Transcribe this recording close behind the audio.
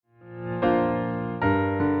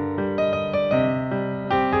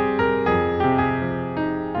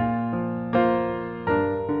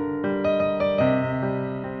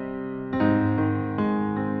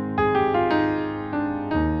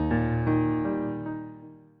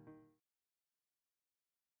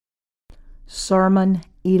Sermon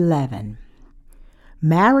 11.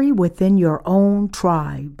 Marry within your own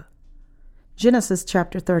tribe. Genesis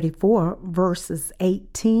chapter 34, verses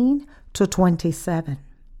 18 to 27.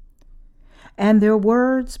 And their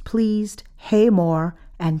words pleased Hamor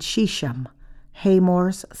and Shechem,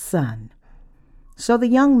 Hamor's son. So the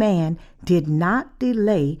young man did not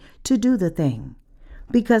delay to do the thing,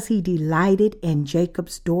 because he delighted in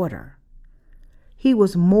Jacob's daughter. He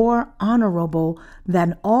was more honorable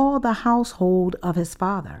than all the household of his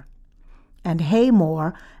father. And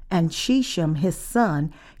Hamor and Shechem his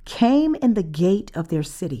son came in the gate of their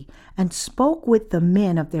city, and spoke with the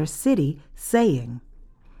men of their city, saying,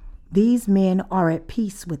 These men are at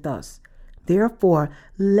peace with us. Therefore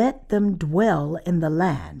let them dwell in the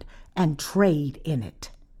land, and trade in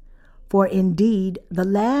it. For indeed the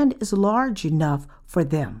land is large enough for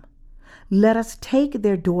them. Let us take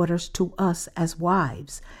their daughters to us as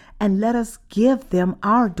wives, and let us give them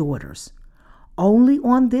our daughters. Only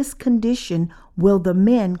on this condition will the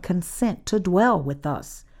men consent to dwell with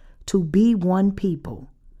us, to be one people.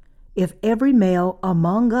 If every male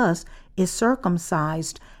among us is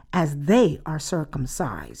circumcised as they are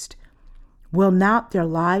circumcised, will not their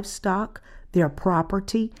livestock, their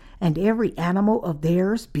property, and every animal of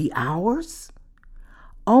theirs be ours?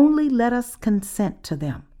 Only let us consent to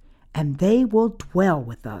them, and they will dwell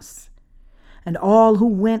with us. And all who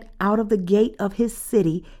went out of the gate of his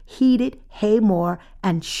city heeded Hamor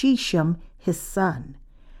and Shechem his son.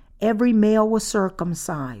 Every male was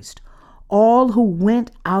circumcised, all who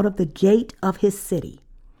went out of the gate of his city.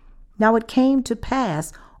 Now it came to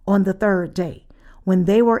pass on the third day, when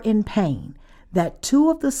they were in pain, that two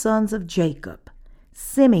of the sons of Jacob,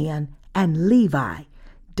 Simeon and Levi,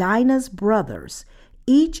 Dinah's brothers,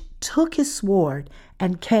 each took his sword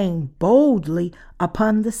and came boldly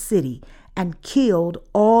upon the city and killed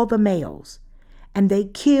all the males. And they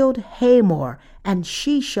killed Hamor and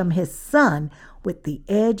Shechem his son with the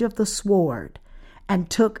edge of the sword, and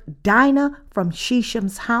took Dinah from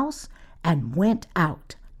Shechem's house and went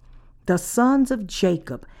out. The sons of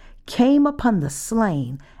Jacob came upon the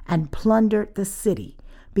slain and plundered the city,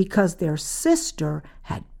 because their sister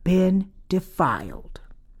had been defiled.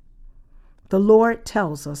 The Lord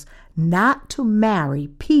tells us not to marry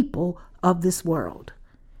people of this world.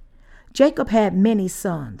 Jacob had many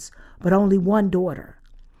sons, but only one daughter.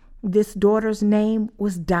 This daughter's name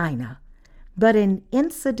was Dinah. But an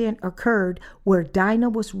incident occurred where Dinah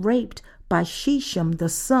was raped by Shechem, the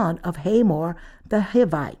son of Hamor the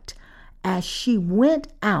Hivite, as she went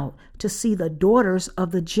out to see the daughters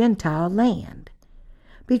of the Gentile land.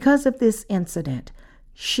 Because of this incident,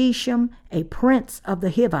 Shechem, a prince of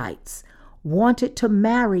the Hivites, wanted to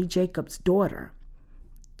marry Jacob's daughter.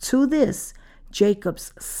 To this,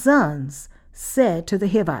 Jacob's sons said to the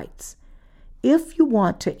Hivites, If you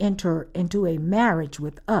want to enter into a marriage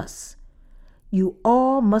with us, you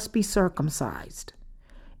all must be circumcised,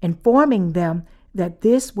 informing them that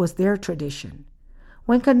this was their tradition.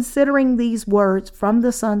 When considering these words from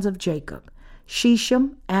the sons of Jacob,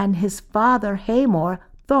 Shechem and his father Hamor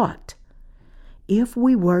thought, If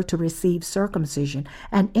we were to receive circumcision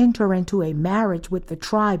and enter into a marriage with the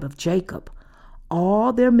tribe of Jacob,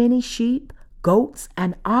 all their many sheep, goats,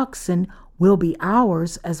 and oxen will be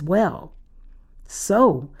ours as well.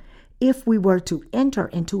 So, if we were to enter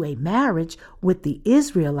into a marriage with the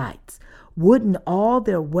Israelites, wouldn't all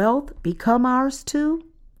their wealth become ours too?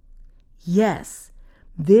 Yes,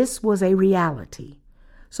 this was a reality.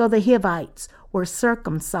 So the Hivites were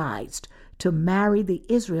circumcised to marry the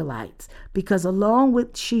Israelites, because along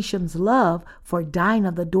with Shechem's love for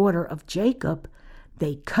Dinah, the daughter of Jacob,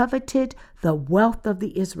 they coveted the wealth of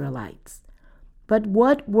the Israelites. But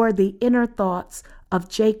what were the inner thoughts of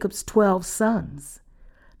Jacob's 12 sons?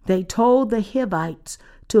 They told the Hivites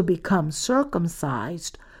to become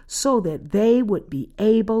circumcised so that they would be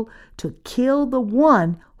able to kill the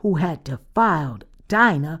one who had defiled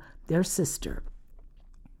Dinah, their sister.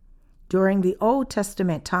 During the Old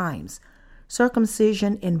Testament times,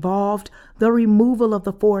 circumcision involved the removal of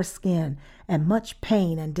the foreskin, and much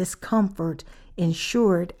pain and discomfort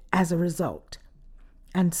ensued as a result.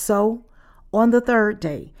 And so, on the third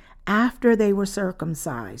day, after they were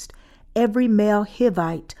circumcised, every male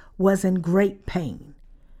Hivite was in great pain.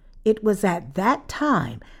 It was at that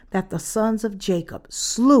time that the sons of Jacob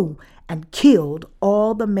slew and killed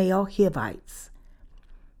all the male Hivites.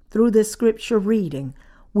 Through this scripture reading,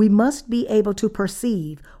 we must be able to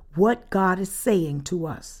perceive what God is saying to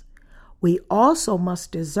us. We also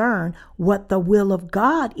must discern what the will of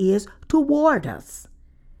God is toward us.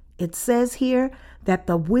 It says here that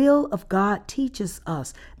the will of God teaches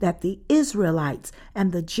us that the Israelites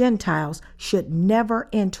and the Gentiles should never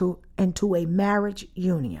enter into a marriage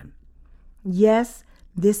union. Yes,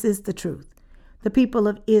 this is the truth. The people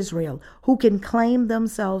of Israel, who can claim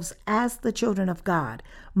themselves as the children of God,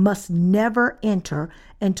 must never enter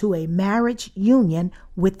into a marriage union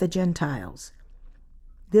with the Gentiles.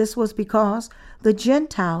 This was because the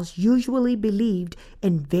Gentiles usually believed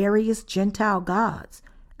in various Gentile gods,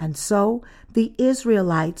 and so the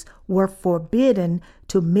Israelites were forbidden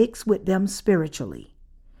to mix with them spiritually.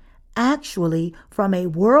 Actually, from a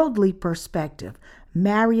worldly perspective,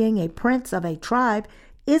 marrying a prince of a tribe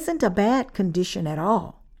isn't a bad condition at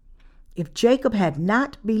all. If Jacob had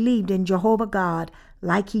not believed in Jehovah God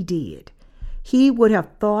like he did, he would have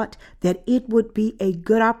thought that it would be a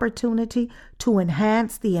good opportunity to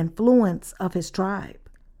enhance the influence of his tribe.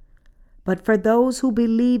 But for those who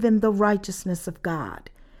believe in the righteousness of God,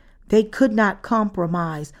 they could not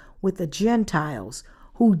compromise with the Gentiles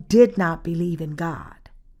who did not believe in God.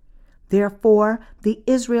 Therefore, the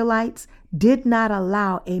Israelites did not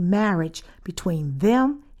allow a marriage between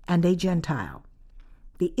them and a Gentile.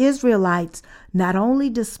 The Israelites not only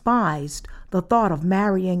despised the thought of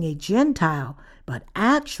marrying a Gentile, but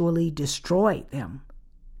actually destroyed them.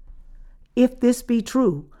 If this be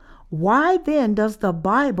true, why then does the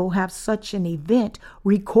Bible have such an event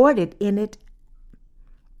recorded in it?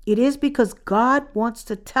 It is because God wants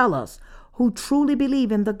to tell us who truly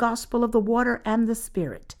believe in the gospel of the water and the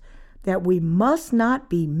Spirit that we must not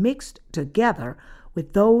be mixed together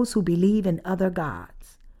with those who believe in other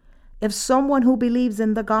gods. If someone who believes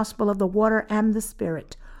in the gospel of the water and the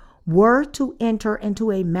Spirit were to enter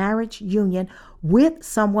into a marriage union with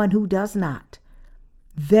someone who does not,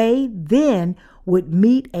 they then would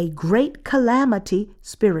meet a great calamity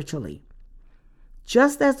spiritually.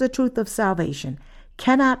 Just as the truth of salvation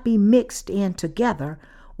cannot be mixed in together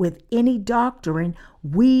with any doctrine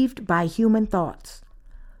weaved by human thoughts,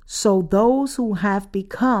 so those who have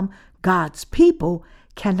become God's people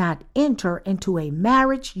cannot enter into a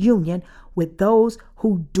marriage union with those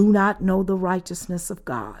who do not know the righteousness of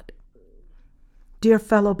God. Dear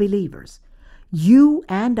fellow believers, you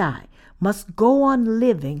and I must go on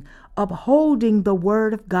living, upholding the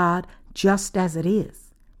word of God just as it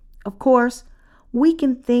is. Of course, we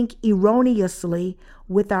can think erroneously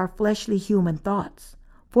with our fleshly human thoughts.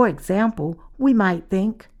 For example, we might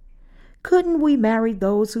think, couldn't we marry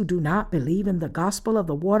those who do not believe in the gospel of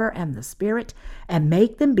the water and the Spirit and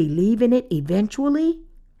make them believe in it eventually?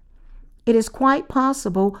 It is quite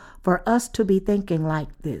possible for us to be thinking like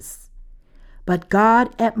this. But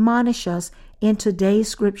God admonishes us in today's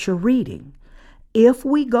scripture reading. If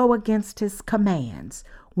we go against his commands,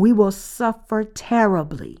 we will suffer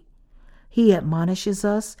terribly. He admonishes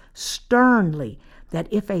us sternly that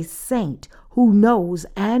if a saint who knows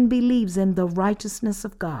and believes in the righteousness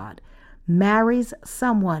of God marries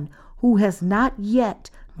someone who has not yet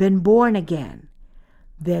been born again,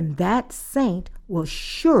 then that saint will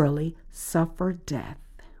surely suffer death.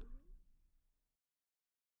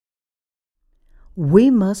 We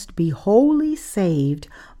must be wholly saved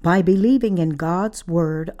by believing in God's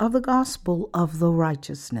word of the gospel of the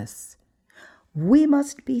righteousness. We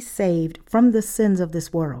must be saved from the sins of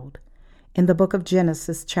this world. In the book of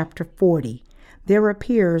Genesis, chapter 40, there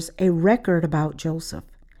appears a record about Joseph.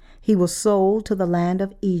 He was sold to the land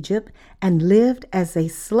of Egypt and lived as a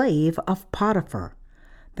slave of Potiphar,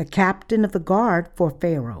 the captain of the guard for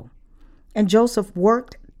Pharaoh. And Joseph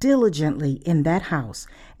worked diligently in that house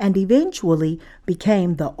and eventually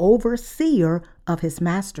became the overseer of his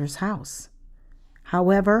master's house.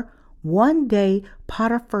 However, one day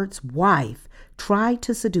Potiphar's wife tried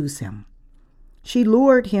to seduce him. She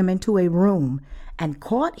lured him into a room and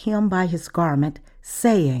caught him by his garment,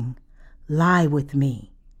 saying, "Lie with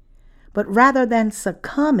me." But rather than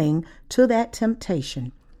succumbing to that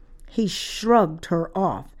temptation, he shrugged her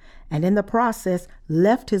off and in the process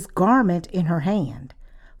left his garment in her hand,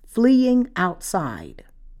 fleeing outside.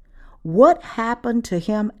 What happened to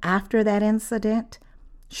him after that incident?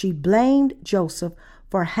 She blamed Joseph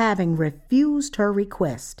for having refused her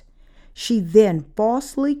request. She then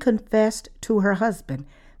falsely confessed to her husband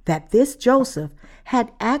that this Joseph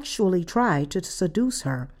had actually tried to seduce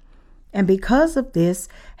her, and because of this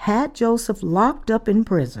had Joseph locked up in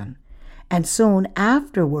prison. And soon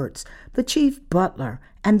afterwards, the chief butler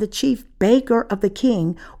and the chief baker of the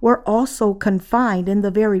king were also confined in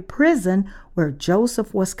the very prison where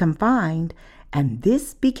Joseph was confined, and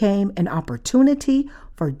this became an opportunity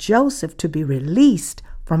for Joseph to be released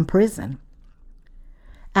from prison.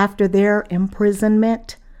 After their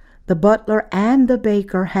imprisonment, the butler and the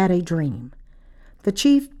baker had a dream. The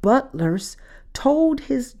chief butlers told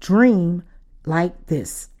his dream like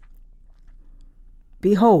this.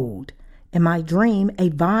 Behold, in my dream a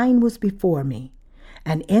vine was before me,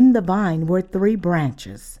 and in the vine were 3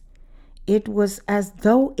 branches. It was as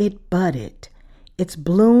though it budded. Its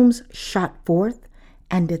blooms shot forth,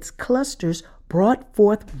 and its clusters brought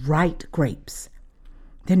forth ripe grapes.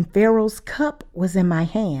 Then Pharaoh's cup was in my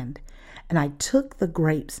hand, and I took the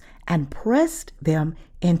grapes and pressed them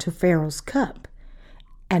into Pharaoh's cup,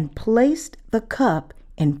 and placed the cup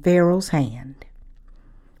in Pharaoh's hand.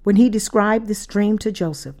 When he described this dream to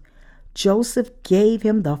Joseph, Joseph gave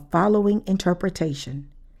him the following interpretation.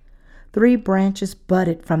 3 branches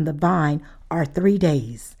budded from the vine are 3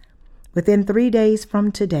 days. Within 3 days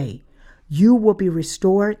from today, you will be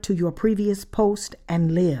restored to your previous post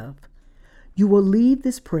and live. You will leave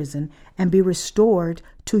this prison and be restored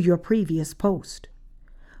to your previous post.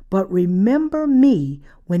 But remember me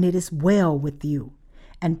when it is well with you,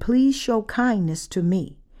 and please show kindness to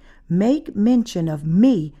me. Make mention of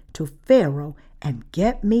me to Pharaoh and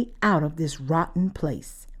get me out of this rotten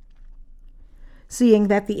place. Seeing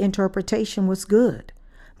that the interpretation was good,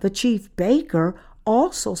 the chief baker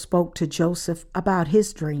also spoke to Joseph about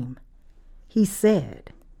his dream. He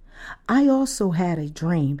said, I also had a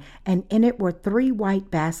dream, and in it were 3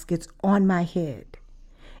 white baskets on my head.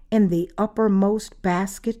 In the uppermost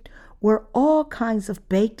basket were all kinds of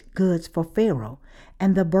baked goods for Pharaoh,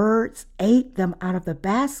 and the birds ate them out of the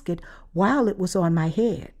basket while it was on my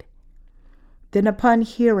head. Then upon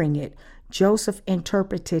hearing it, Joseph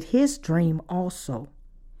interpreted his dream also.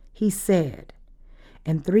 He said,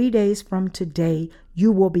 In 3 days from today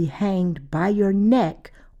you will be hanged by your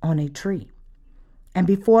neck on a tree. And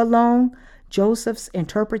before long, Joseph's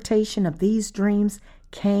interpretation of these dreams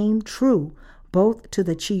came true both to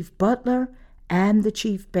the chief butler and the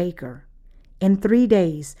chief baker. In 3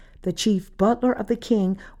 days, the chief butler of the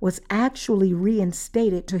king was actually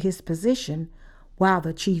reinstated to his position, while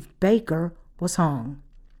the chief baker was hung.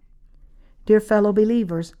 Dear fellow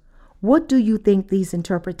believers, what do you think these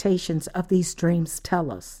interpretations of these dreams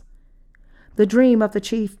tell us? The dream of the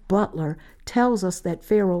chief butler tells us that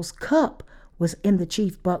Pharaoh's cup was in the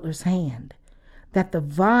chief butler's hand, that the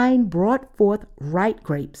vine brought forth ripe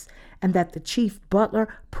grapes, and that the chief butler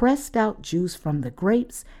pressed out juice from the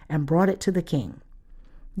grapes and brought it to the king.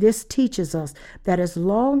 This teaches us that as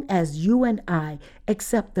long as you and I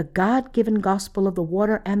accept the God-given gospel of the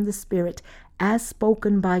water and the Spirit as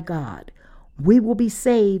spoken by God, we will be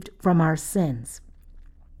saved from our sins.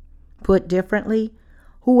 Put differently,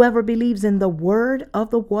 whoever believes in the word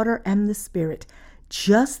of the water and the Spirit,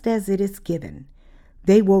 just as it is given,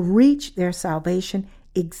 they will reach their salvation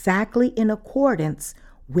exactly in accordance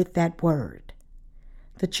with that word.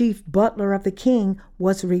 The chief butler of the king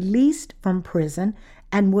was released from prison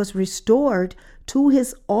and was restored to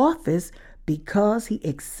his office because he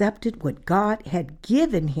accepted what God had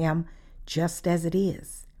given him just as it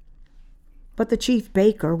is. But the chief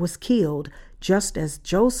baker was killed just as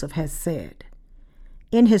Joseph has said.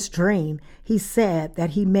 In his dream, he said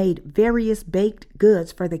that he made various baked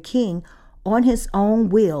goods for the king on his own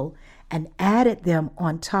will and added them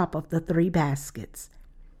on top of the 3 baskets.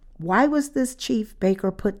 Why was this chief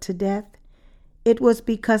baker put to death? It was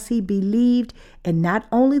because he believed in not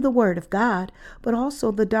only the word of God, but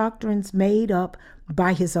also the doctrines made up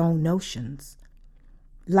by his own notions.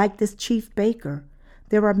 Like this chief baker,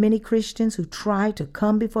 there are many Christians who try to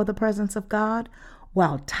come before the presence of God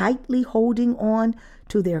while tightly holding on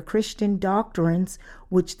to their Christian doctrines,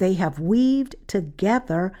 which they have weaved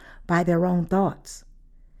together by their own thoughts.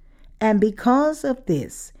 And because of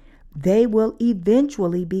this, they will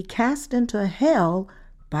eventually be cast into hell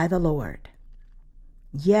by the Lord.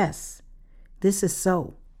 Yes, this is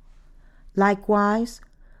so. Likewise,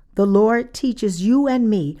 the Lord teaches you and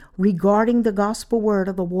me regarding the gospel word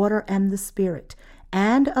of the water and the Spirit,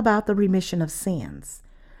 and about the remission of sins.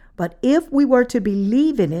 But if we were to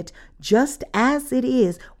believe in it just as it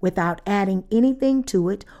is without adding anything to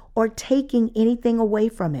it or taking anything away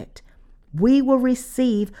from it, we will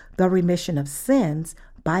receive the remission of sins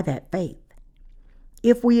by that faith.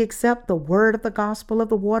 If we accept the word of the gospel of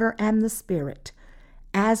the water and the Spirit,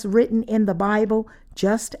 as written in the Bible,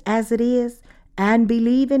 just as it is, and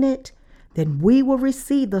believe in it, then we will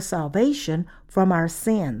receive the salvation from our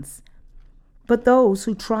sins. But those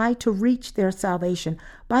who try to reach their salvation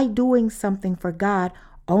by doing something for God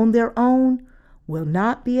on their own will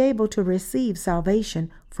not be able to receive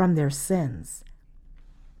salvation from their sins.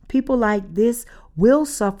 People like this will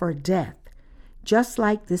suffer death, just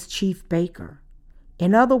like this chief baker.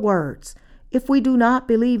 In other words, if we do not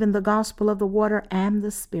believe in the gospel of the water and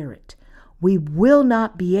the Spirit, we will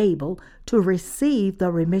not be able to receive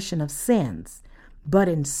the remission of sins, but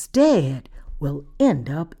instead will end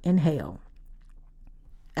up in hell.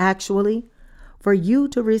 Actually, for you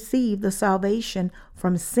to receive the salvation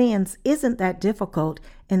from sins isn't that difficult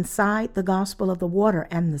inside the gospel of the water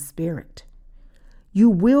and the Spirit. You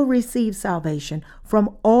will receive salvation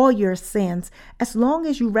from all your sins as long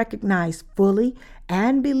as you recognize fully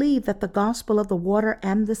and believe that the gospel of the water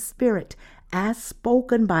and the Spirit, as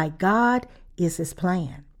spoken by God, is His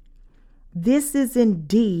plan. This is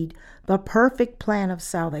indeed the perfect plan of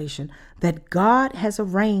salvation that God has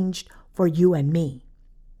arranged for you and me.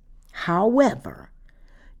 However,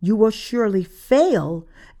 you will surely fail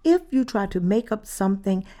if you try to make up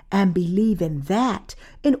something and believe in that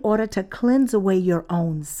in order to cleanse away your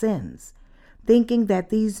own sins, thinking that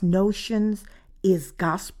these notions is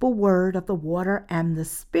gospel word of the water and the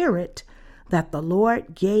Spirit that the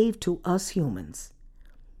Lord gave to us humans.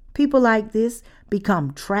 People like this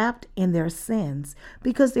become trapped in their sins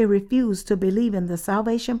because they refuse to believe in the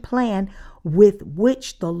salvation plan with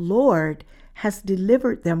which the Lord has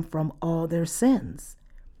delivered them from all their sins.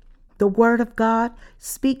 The Word of God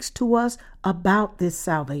speaks to us about this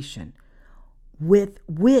salvation, with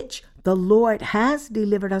which the Lord has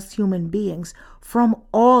delivered us human beings from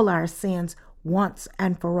all our sins once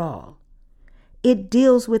and for all. It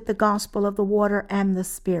deals with the gospel of the water and the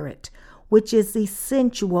Spirit, which is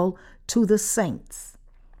essential to the saints,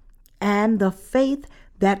 and the faith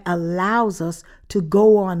that allows us to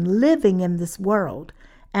go on living in this world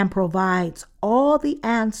and provides all the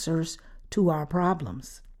answers to our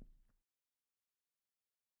problems.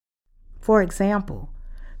 For example,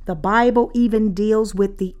 the Bible even deals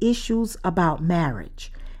with the issues about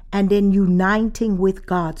marriage and in uniting with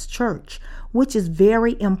God's church, which is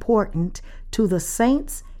very important to the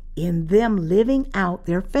saints in them living out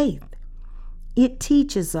their faith. It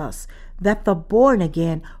teaches us that the born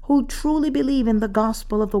again who truly believe in the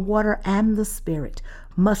gospel of the water and the Spirit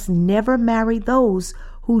must never marry those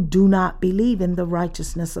who do not believe in the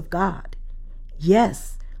righteousness of God.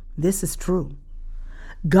 Yes, this is true.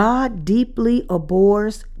 God deeply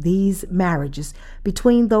abhors these marriages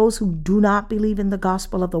between those who do not believe in the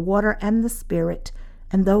gospel of the water and the Spirit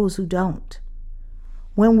and those who don't.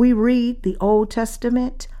 When we read the Old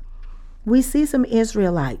Testament, we see some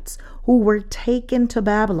Israelites who were taken to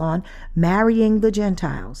Babylon marrying the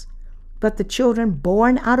Gentiles. But the children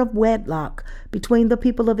born out of wedlock between the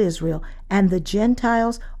people of Israel and the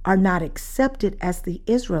Gentiles are not accepted as the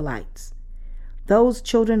Israelites. Those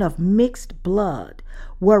children of mixed blood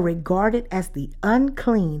were regarded as the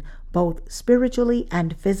unclean, both spiritually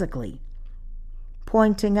and physically.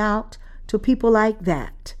 Pointing out to people like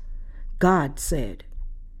that, God said,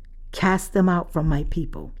 "Cast them out from my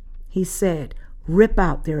people." He said, "Rip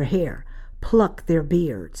out their hair, pluck their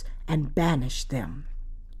beards, and banish them."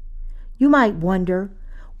 You might wonder,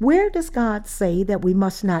 where does God say that we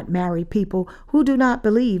must not marry people who do not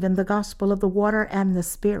believe in the gospel of the water and the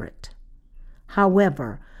Spirit?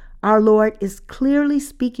 However, our Lord is clearly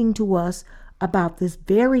speaking to us about this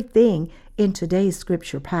very thing in today's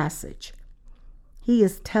scripture passage. He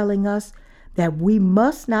is telling us that we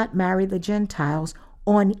must not marry the Gentiles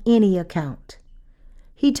on any account.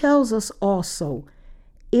 He tells us also,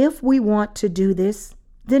 if we want to do this,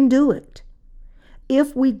 then do it.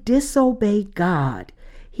 If we disobey God,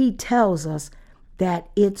 He tells us that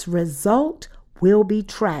its result will be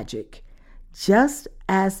tragic, just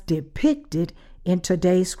as depicted in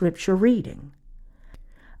today's scripture reading.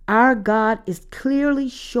 Our God is clearly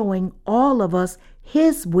showing all of us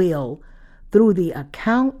His will through the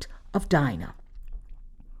account of Dinah.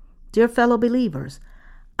 Dear fellow believers,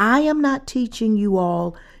 I am not teaching you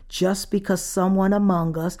all just because someone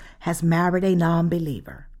among us has married a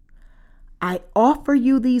non-believer. I offer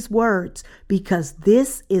you these words because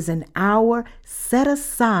this is an hour set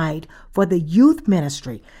aside for the youth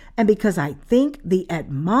ministry and because I think the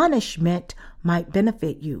admonishment might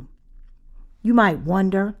benefit you. You might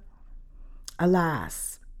wonder,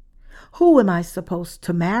 alas, who am I supposed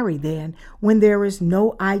to marry then when there is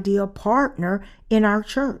no ideal partner in our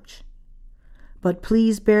church? But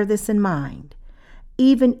please bear this in mind.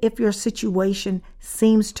 Even if your situation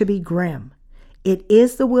seems to be grim, it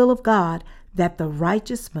is the will of God that the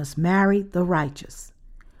righteous must marry the righteous.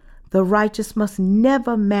 The righteous must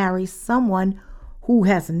never marry someone who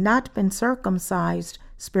has not been circumcised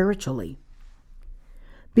spiritually.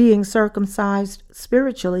 Being circumcised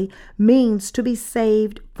spiritually means to be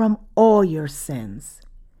saved from all your sins.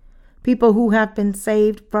 People who have been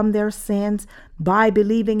saved from their sins by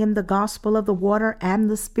believing in the gospel of the water and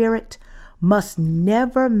the Spirit must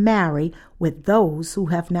never marry with those who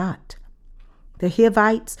have not. The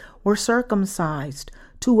Hivites were circumcised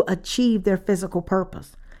to achieve their physical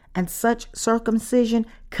purpose, and such circumcision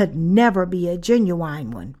could never be a genuine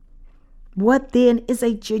one. What then is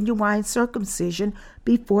a genuine circumcision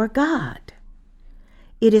before God?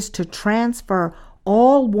 It is to transfer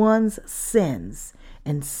all one's sins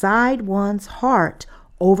inside one's heart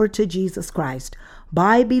over to Jesus Christ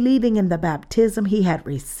by believing in the baptism he had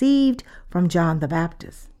received from John the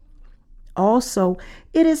Baptist. Also,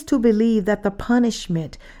 it is to believe that the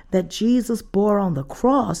punishment that Jesus bore on the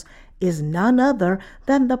cross is none other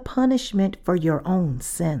than the punishment for your own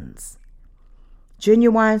sins.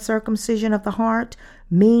 Genuine circumcision of the heart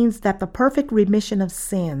means that the perfect remission of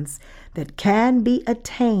sins that can be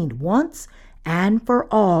attained once and for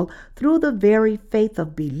all through the very faith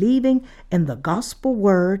of believing in the gospel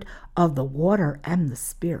word of the water and the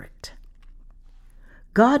Spirit.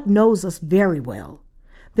 God knows us very well.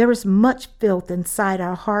 There is much filth inside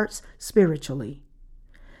our hearts spiritually.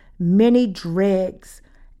 Many dregs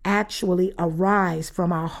actually arise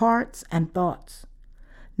from our hearts and thoughts.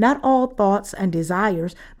 Not all thoughts and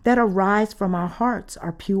desires that arise from our hearts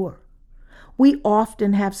are pure. We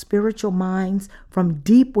often have spiritual minds from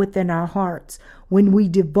deep within our hearts when we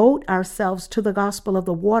devote ourselves to the gospel of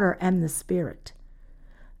the water and the Spirit.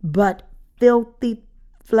 But filthy,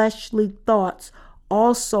 fleshly thoughts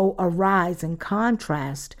also arise in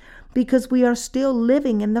contrast because we are still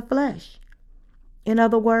living in the flesh. In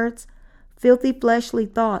other words, filthy fleshly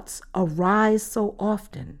thoughts arise so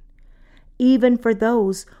often, even for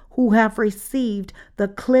those who have received the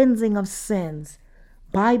cleansing of sins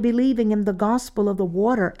by believing in the gospel of the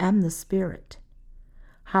water and the Spirit.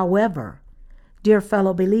 However, dear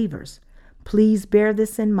fellow believers, please bear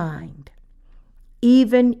this in mind.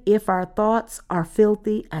 Even if our thoughts are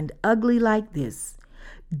filthy and ugly like this,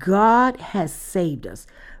 God has saved us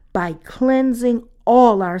by cleansing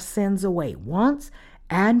all our sins away once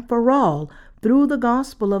and for all through the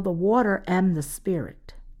gospel of the water and the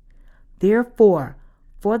Spirit. Therefore,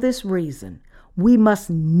 for this reason, we must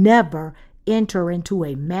never enter into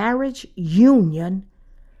a marriage union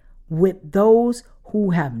with those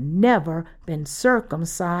who have never been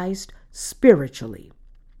circumcised spiritually.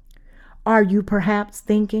 Are you perhaps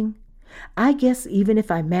thinking, I guess even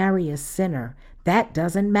if I marry a sinner, that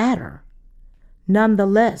doesn't matter?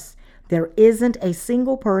 Nonetheless, there isn't a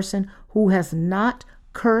single person who has not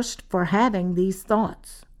cursed for having these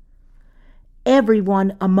thoughts.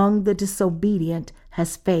 Everyone among the disobedient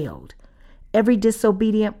has failed. Every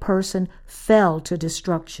disobedient person fell to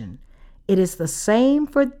destruction. It is the same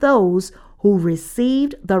for those who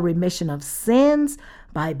received the remission of sins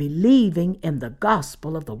by believing in the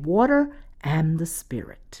gospel of the water and the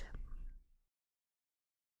Spirit.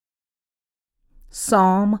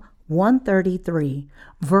 Psalm 133,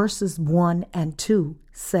 verses 1 and 2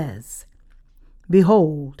 says,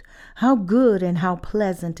 Behold, how good and how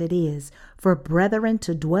pleasant it is for brethren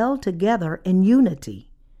to dwell together in unity.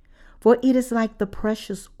 For it is like the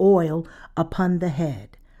precious oil upon the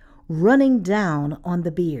head, running down on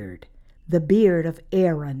the beard of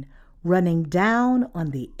Aaron, running down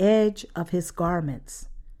on the edge of his garments.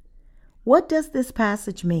 What does this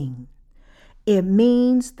passage mean? It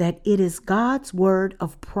means that it is God's word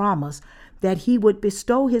of promise that he would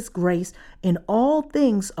bestow his grace in all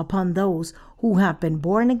things upon those who have been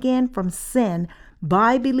born again from sin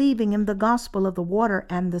by believing in the gospel of the water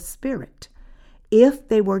and the Spirit, if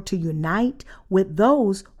they were to unite with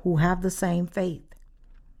those who have the same faith.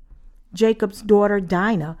 Jacob's daughter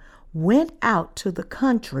Dinah went out to the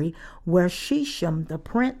country where Shechem, the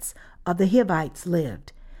prince of the Hivites,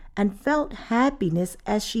 lived, and felt happiness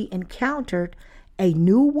as she encountered a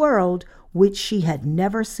new world which she had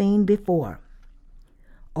never seen before.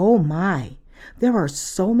 Oh my, there are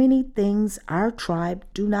so many things our tribe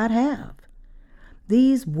do not have.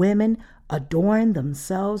 These women adorn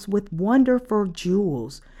themselves with wonderful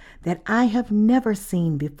jewels that I have never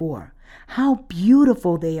seen before. How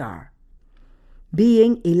beautiful they are.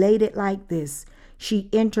 Being elated like this, she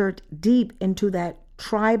entered deep into that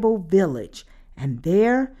tribal village, and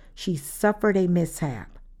there she suffered a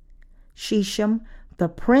mishap. Shechem, the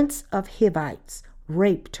prince of Hivites,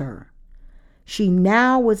 raped her. She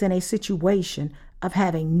now was in a situation of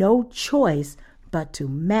having no choice but to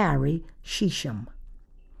marry Shechem.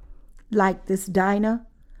 Like this Dinah,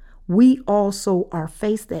 we also are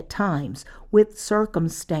faced at times with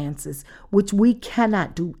circumstances which we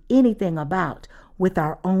cannot do anything about with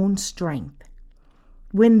our own strength.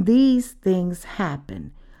 When these things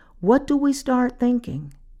happen, what do we start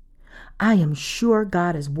thinking? I am sure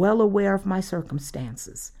God is well aware of my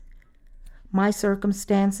circumstances. My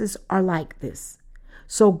circumstances are like this,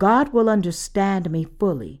 so God will understand me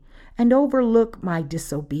fully and overlook my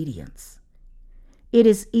disobedience. It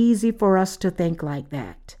is easy for us to think like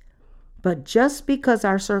that. But just because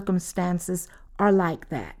our circumstances are like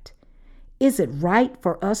that, is it right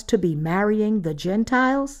for us to be marrying the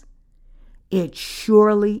Gentiles? It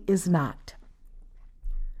surely is not.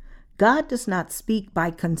 God does not speak by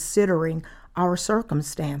considering our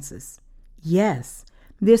circumstances. Yes,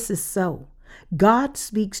 this is so. God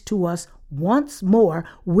speaks to us once more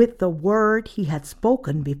with the word he had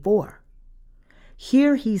spoken before.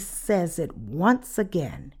 Here he says it once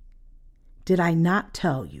again. Did I not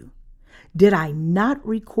tell you? Did I not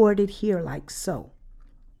record it here like so?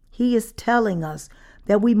 He is telling us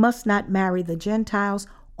that we must not marry the Gentiles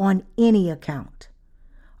on any account.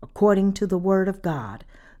 According to the word of God,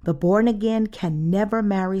 the born again can never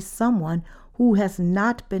marry someone who has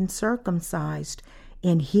not been circumcised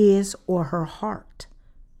in his or her heart.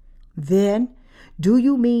 Then, do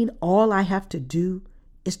you mean all I have to do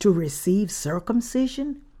is to receive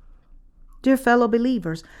circumcision? Dear fellow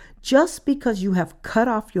believers, just because you have cut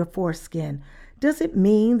off your foreskin, does it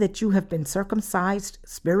mean that you have been circumcised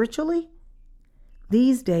spiritually?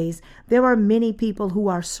 These days, there are many people who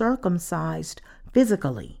are circumcised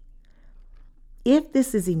physically. If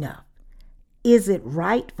this is enough, is it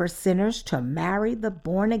right for sinners to marry the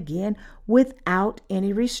born again without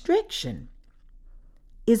any restriction?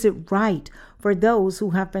 Is it right for those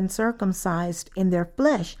who have been circumcised in their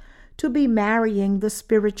flesh to be marrying the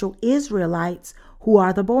spiritual Israelites who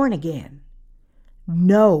are the born again?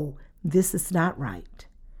 No, this is not right.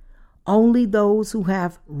 Only those who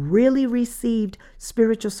have really received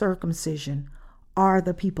spiritual circumcision are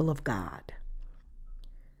the people of God.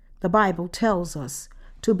 The Bible tells us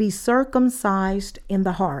to be circumcised in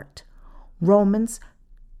the heart. Romans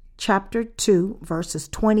chapter 2, verses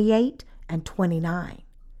 28 and 29.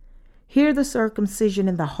 Here the circumcision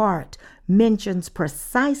in the heart mentions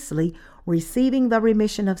precisely receiving the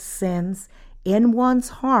remission of sins in one's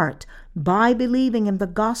heart by believing in the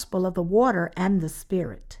gospel of the water and the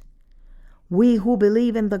Spirit. We who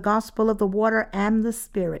believe in the gospel of the water and the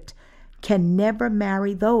Spirit can never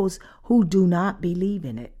marry those who do not believe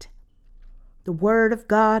in it. The Word of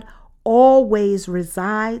God always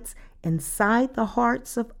resides inside the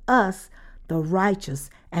hearts of us, the righteous,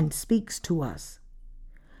 and speaks to us.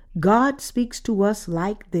 God speaks to us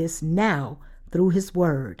like this now through His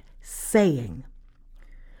Word, saying,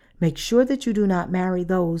 make sure that you do not marry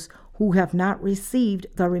those who have not received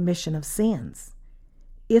the remission of sins.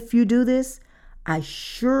 If you do this, I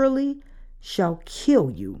surely shall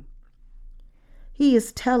kill you. He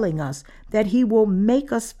is telling us that He will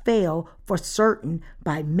make us fail for certain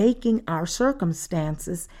by making our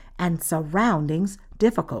circumstances and surroundings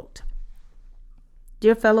difficult.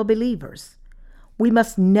 Dear fellow believers, we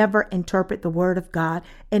must never interpret the Word of God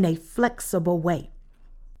in a flexible way.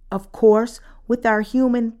 Of course, with our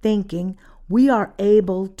human thinking, we are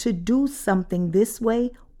able to do something this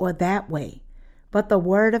way or that way, but the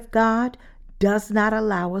Word of God does not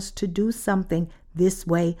allow us to do something this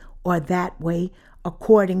way or that way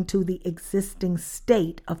according to the existing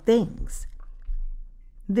state of things.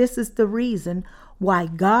 This is the reason why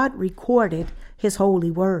God recorded His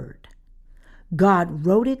holy word. God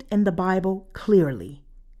wrote it in the Bible clearly.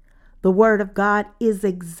 The Word of God is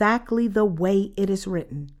exactly the way it is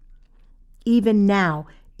written. Even now,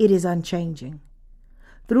 it is unchanging.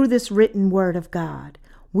 Through this written Word of God,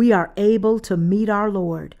 we are able to meet our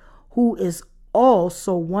Lord, who is all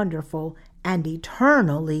so wonderful and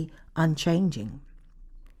eternally unchanging.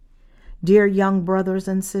 Dear young brothers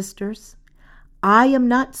and sisters, I am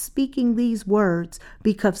not speaking these words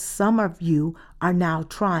because some of you are now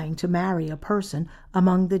trying to marry a person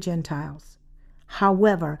among the Gentiles.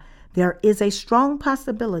 However, there is a strong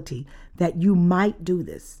possibility that you might do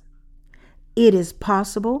this. It is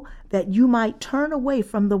possible that you might turn away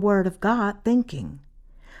from the Word of God thinking,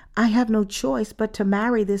 I have no choice but to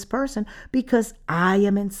marry this person because I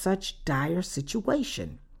am in such dire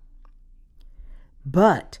situation.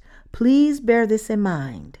 But please bear this in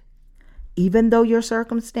mind. Even though your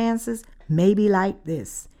circumstances may be like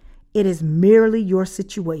this, it is merely your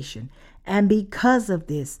situation, and because of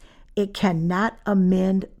this, it cannot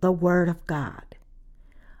amend the Word of God.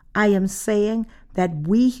 I am saying that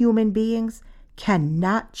we human beings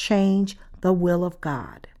cannot change the will of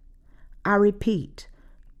God. I repeat,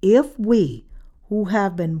 if we who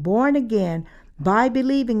have been born again by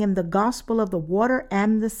believing in the gospel of the water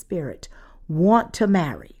and the Spirit want to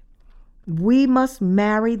marry, we must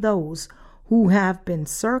marry those who have been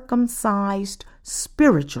circumcised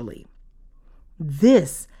spiritually.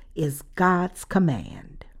 This is God's command.